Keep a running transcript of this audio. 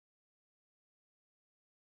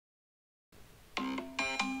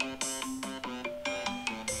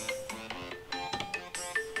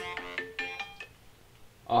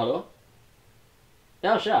Hallå?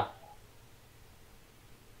 Ja, tja.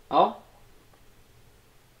 Ja.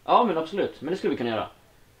 Ja, men absolut. Men det skulle vi kunna göra.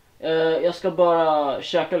 Jag ska bara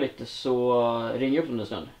käka lite så ring upp om en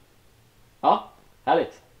stund. Ja,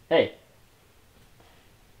 härligt. Hej.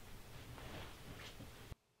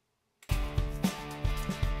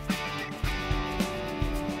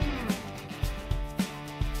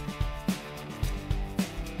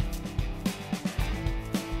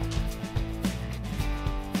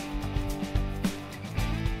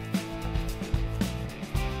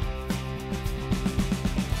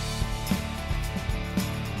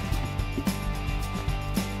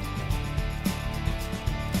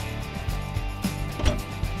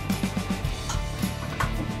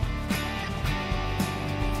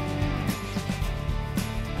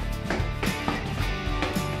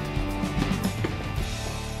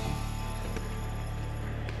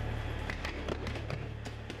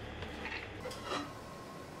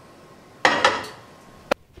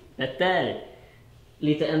 Det där.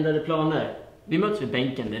 Lite ändrade planer. Vi möts vid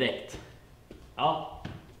bänken direkt. Ja.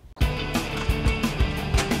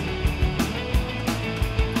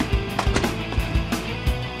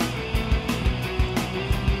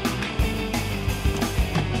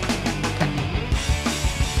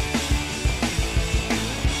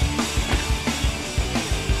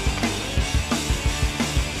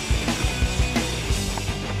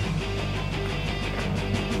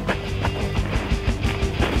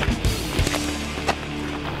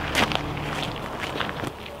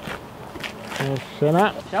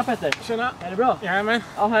 Tjena! Tja Petter! Tjena! Är det bra? Jajamän!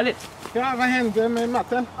 Ja, härligt! Ja, vad hände med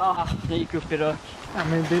maten? Ja, den gick upp i rök. Ja,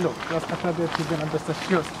 men det är lugnt. Jag ska ta det till dina bästa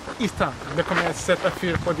kiosk i stan. Det kommer jag sätta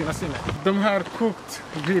fyr på dina sinnen. De har kokt,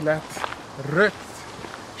 grillat, rött,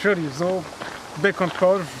 chorizo,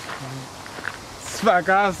 baconkorv,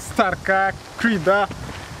 svaga, starka, krydda.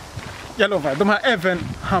 Jag lovar, de har även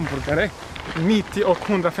hamburgare. 90 och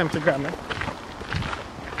 150 gram.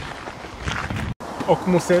 Och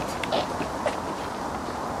moset.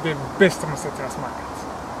 Det bästa moset jag har smakat.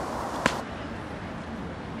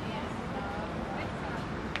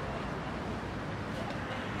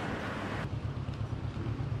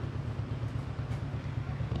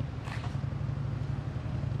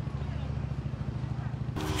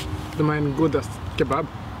 De har en godast kebab.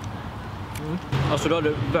 Alltså du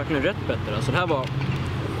hade verkligen rätt Petter. Alltså det här var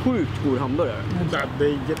sjukt god hamburgare. Ja, det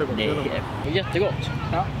är jättegott. Det är jättegott.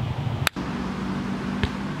 Ja.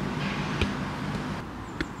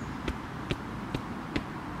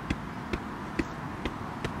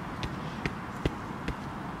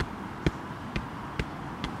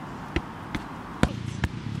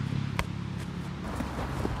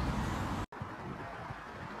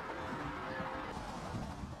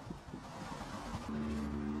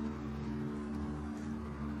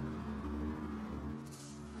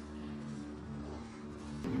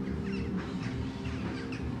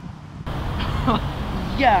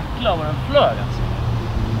 Jäklar vad den flög alltså.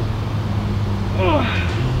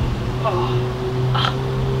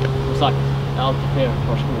 Som sagt, jag har alltid fler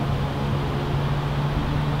förskor.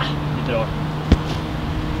 Lite rart.